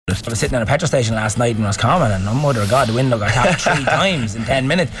I was sitting at a petrol station last night in Roscommon, and oh mother of God, the window got tapped 3 times in 10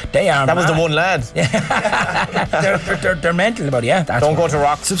 minutes. They are That was the one lad. they're mental about it, yeah. Don't go to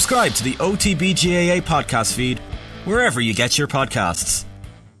Rock. Subscribe to the OTBGAA podcast feed wherever you get your podcasts.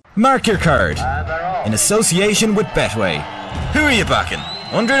 Mark your card in association with Betway. Who are you backing?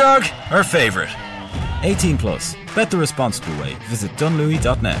 Underdog or favourite? 18 plus. Bet the responsible way. Visit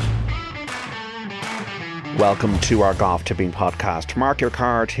dunlewy.net. Welcome to our Golf Tipping podcast. Mark Your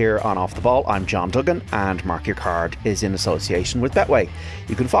Card here on Off the Ball. I'm John Duggan, and Mark Your Card is in association with Betway.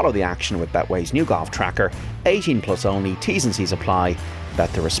 You can follow the action with Betway's new golf tracker. 18 plus only. T's and C's apply.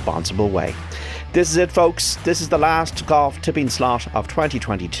 Bet the responsible way. This is it, folks. This is the last golf tipping slot of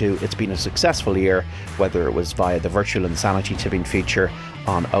 2022. It's been a successful year, whether it was via the Virtual Insanity tipping feature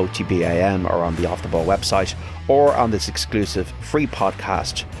on OTBAM or on the Off the Ball website, or on this exclusive free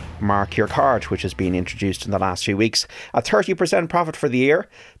podcast, Mark Your Card, which has been introduced in the last few weeks. A 30% profit for the year.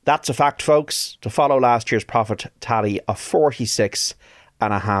 That's a fact, folks, to follow last year's profit tally of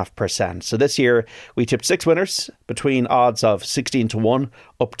 46.5%. So this year we tipped 6 winners between odds of 16 to 1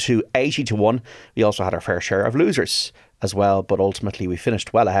 up to 80 to 1. We also had our fair share of losers as well, but ultimately we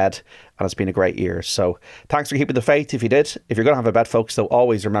finished well ahead, and it's been a great year. So thanks for keeping the faith if you did. If you're going to have a bet, folks, though,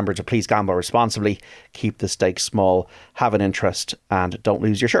 always remember to please gamble responsibly, keep the stakes small, have an interest, and don't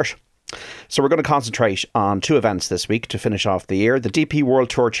lose your shirt. So we're going to concentrate on 2 events this week to finish off the year: the DP World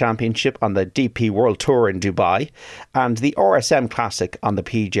Tour Championship on the DP World Tour in Dubai, and the RSM Classic on the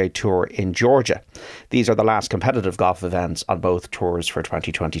PGA Tour in Georgia. These are the last competitive golf events on both tours for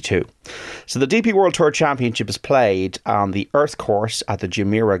 2022. So the DP World Tour Championship is played on the Earth course at the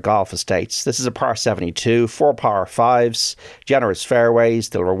Jumeirah Golf Estates. This is a par 72, 4 par 5s, generous fairways.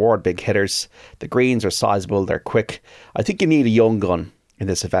 They'll reward big hitters. The greens are sizable, they're quick. I think you need a young gun in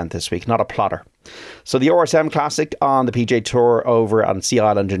this event this week, not a plotter. So the RSM Classic on the PGA Tour over on Sea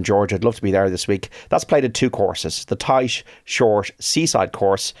Island in Georgia, I'd love to be there this week. That's played at 2 courses: the tight, short Seaside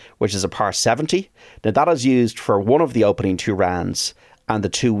course, which is a par 70. Now that is used for one of the opening 2 rounds and the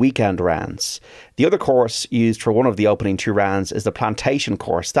 2 weekend rounds. The other course used for one of the opening 2 rounds is the Plantation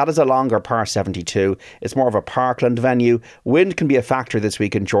course. That is a longer par 72. It's more of a parkland venue. Wind can be a factor this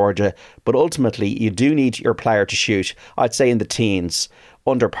week in Georgia, but ultimately you do need your player to shoot, I'd say, in the teens,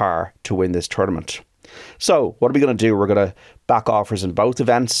 under par, to win this tournament. So what are we going to do? We're going to back offers in both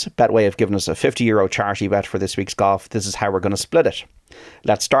events. Betway have given us a €50 charity bet for this week's golf. This is how we're going to split it.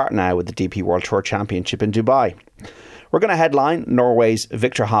 Let's start now with the DP World Tour Championship in Dubai. We're going to headline Norway's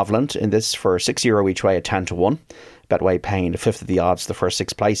Viktor Hovland in this for €6 each way at 10 to 1. Betway paying a fifth of the odds the first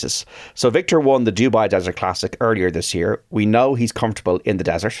 6 places. So Viktor won the Dubai Desert Classic earlier this year. We know he's comfortable in the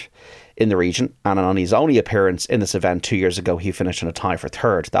desert, in the region, and on his only appearance in this event 2 years ago, he finished in a tie for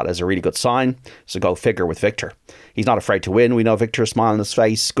 3rd. That is a really good sign, so go figure with Viktor. He's not afraid to win. We know Viktor, smile on his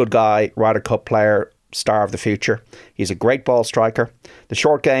face, good guy, Ryder Cup player, star of the future. He's a great ball striker. The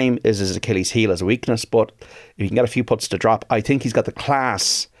short game is his Achilles heel as a weakness, but if you can get a few putts to drop, I think he's got the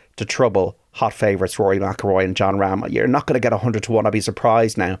class to trouble hot favourites Rory McIlroy and Jon Rahm. You're not going to get 100 to 1. I'd be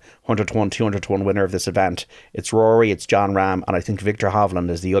surprised now. 100 to 1, 200 to 1 winner of this event. It's Rory, it's Jon Rahm, and I think Viktor Hovland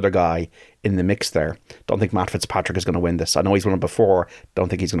is the other guy in the mix there. Don't think Matt Fitzpatrick is going to win this. I know he's won it before. Don't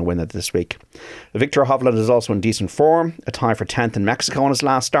think he's going to win it this week. Viktor Hovland is also in decent form. A tie for 10th in Mexico on his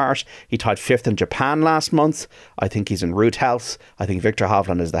last start. He tied 5th in Japan last month. I think he's in root health. I think Viktor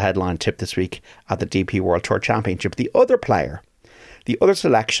Hovland is the headline tip this week at the DP World Tour Championship. The other player, the other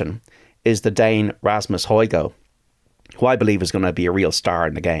selection, is the Dane Rasmus Højgaard, who I believe is going to be a real star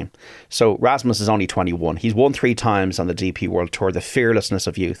in the game. So Rasmus is only 21. He's won 3 times on the DP World Tour, the fearlessness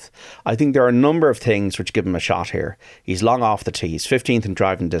of youth. I think there are a number of things which give him a shot here. He's long off the tee. He's 15th in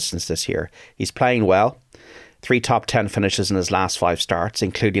driving distance this year. He's playing well. 3 top 10 finishes in his last 5 starts,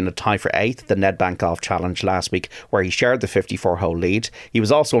 including a tie for 8th, the Nedbank Golf Challenge last week, where he shared the 54-hole lead. He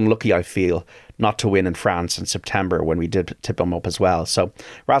was also unlucky, I feel, not to win in France in September when we did tip him up as well. So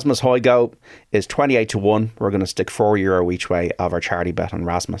Rasmus Højgaard is 28 to 1. We're going to stick €4 each way of our charity bet on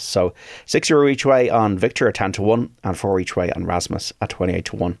Rasmus. So €6 each way on Viktor at 10 to 1 and 4 each way on Rasmus at 28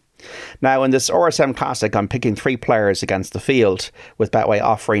 to 1. Now in this RSM Classic, I'm picking 3 players against the field, with Betway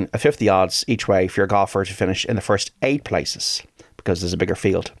offering a 50 odds each way for your golfer to finish in the first 8 places, because there's a bigger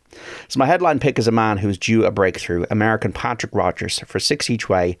field. So my headline pick is a man who's due a breakthrough, American Patrick Rodgers, for 6 each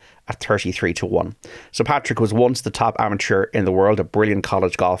way at 33 to 1. So Patrick was once the top amateur in the world, a brilliant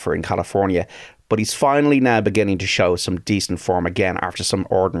college golfer in California, but he's finally now beginning to show some decent form again after some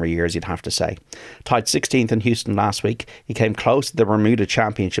ordinary years, you'd have to say. Tied 16th in Houston last week. He came close to the Bermuda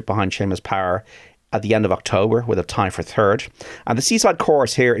Championship behind Seamus Power at the end of October with a tie for third. And the Seaside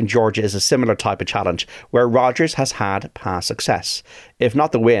course here in Georgia is a similar type of challenge where Rogers has had past success. If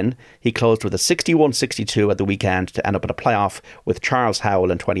not the win, he closed with a 61-62 at the weekend to end up in a playoff with Charles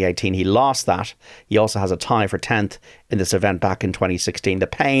Howell in 2018. He lost that. He also has a tie for 10th in this event back in 2016. The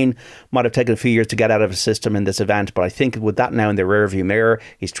pain might have taken a few years to get out of his system in this event, but I think with that now in the rearview mirror,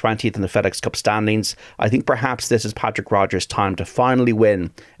 he's 20th in the FedEx Cup standings. I think perhaps this is Patrick Rogers' time to finally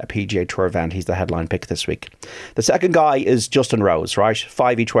win a PGA Tour event. He's the headline pick this week. The second guy is Justin Rose, right?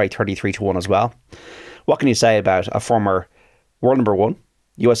 5 each way, 33-1 as well. What can you say about a former world number one,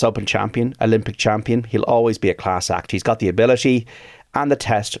 US Open champion, Olympic champion? He'll always be a class act. He's got the ability and the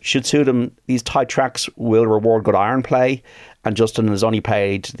test should suit him. These tight tracks will reward good iron play, and Justin has only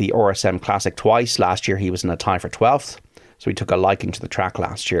played the RSM Classic twice. Last year he was in a tie for 12th, so he took a liking to the track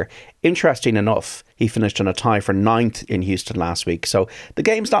last year. Interesting enough, he finished on a tie for 9th in Houston last week. So the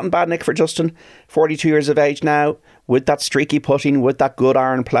game's not in bad nick for Justin. 42 years of age now, with that streaky putting, with that good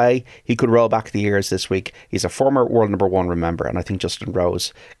iron play, he could roll back the years this week. He's a former world number one, remember, and I think Justin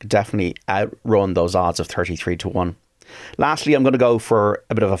Rose could definitely outrun those odds of 33-1. Lastly, I'm going to go for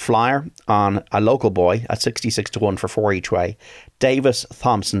a bit of a flyer on a local boy at 66-1 for 4 each way. Davis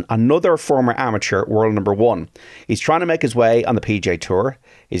Thompson, another former amateur world number one. He's trying to make his way on the PGA Tour.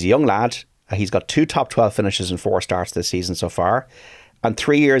 He's a young lad. He's got 2 top 12 finishes in 4 starts this season so far. And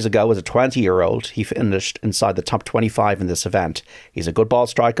 3 years ago, as a 20-year-old, he finished inside the top 25 in this event. He's a good ball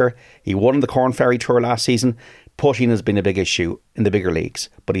striker. He won the Corn Ferry Tour last season. Putting has been a big issue in the bigger leagues,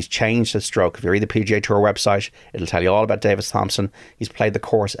 but he's changed his stroke. If you read the PGA Tour website, it'll tell you all about Davis Thompson. He's played the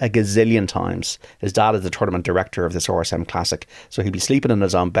course a gazillion times. His dad is the tournament director of this RSM Classic, so he'll be sleeping in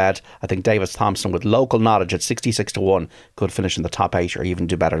his own bed. I think Davis Thompson, with local knowledge at 66-1, could finish in the top 8 or even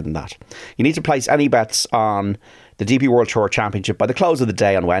do better than that. You need to place any bets on the DP World Tour Championship by the close of the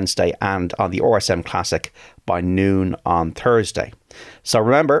day on Wednesday and on the RSM Classic by noon on Thursday. So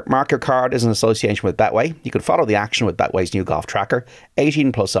remember, Mark Your Card is in association with Betway. You can follow the action with Betway's new golf tracker.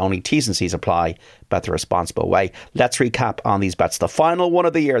 18 plus only, T's and C's apply. Bet the responsible way. Let's recap on these bets. The final one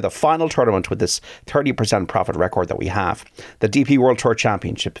of the year, the final tournament with this 30% profit record that we have. The DP World Tour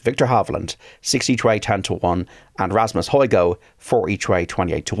Championship, Victor Hovland, 6 each way, 10-1. And Rasmus Højgaard, 4 each way,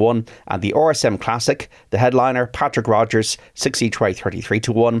 28-1. And the RSM Classic, the headliner, Patrick Rogers, 6 each way,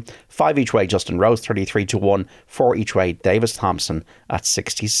 33-1. 5 each way, Justin Rose, 33-1. 4 each way, Davis Thompson at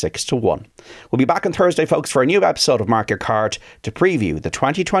 66-1. We'll be back on Thursday, folks, for a new episode of Mark Your Card to preview the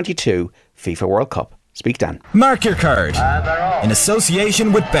 2022 FIFA World Cup. Speak then. Mark Your Card in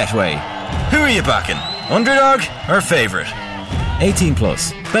association with Betway. Who are you backing? Underdog or favourite? 18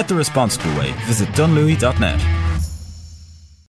 plus. Bet the responsible way. Visit dunlewy.net.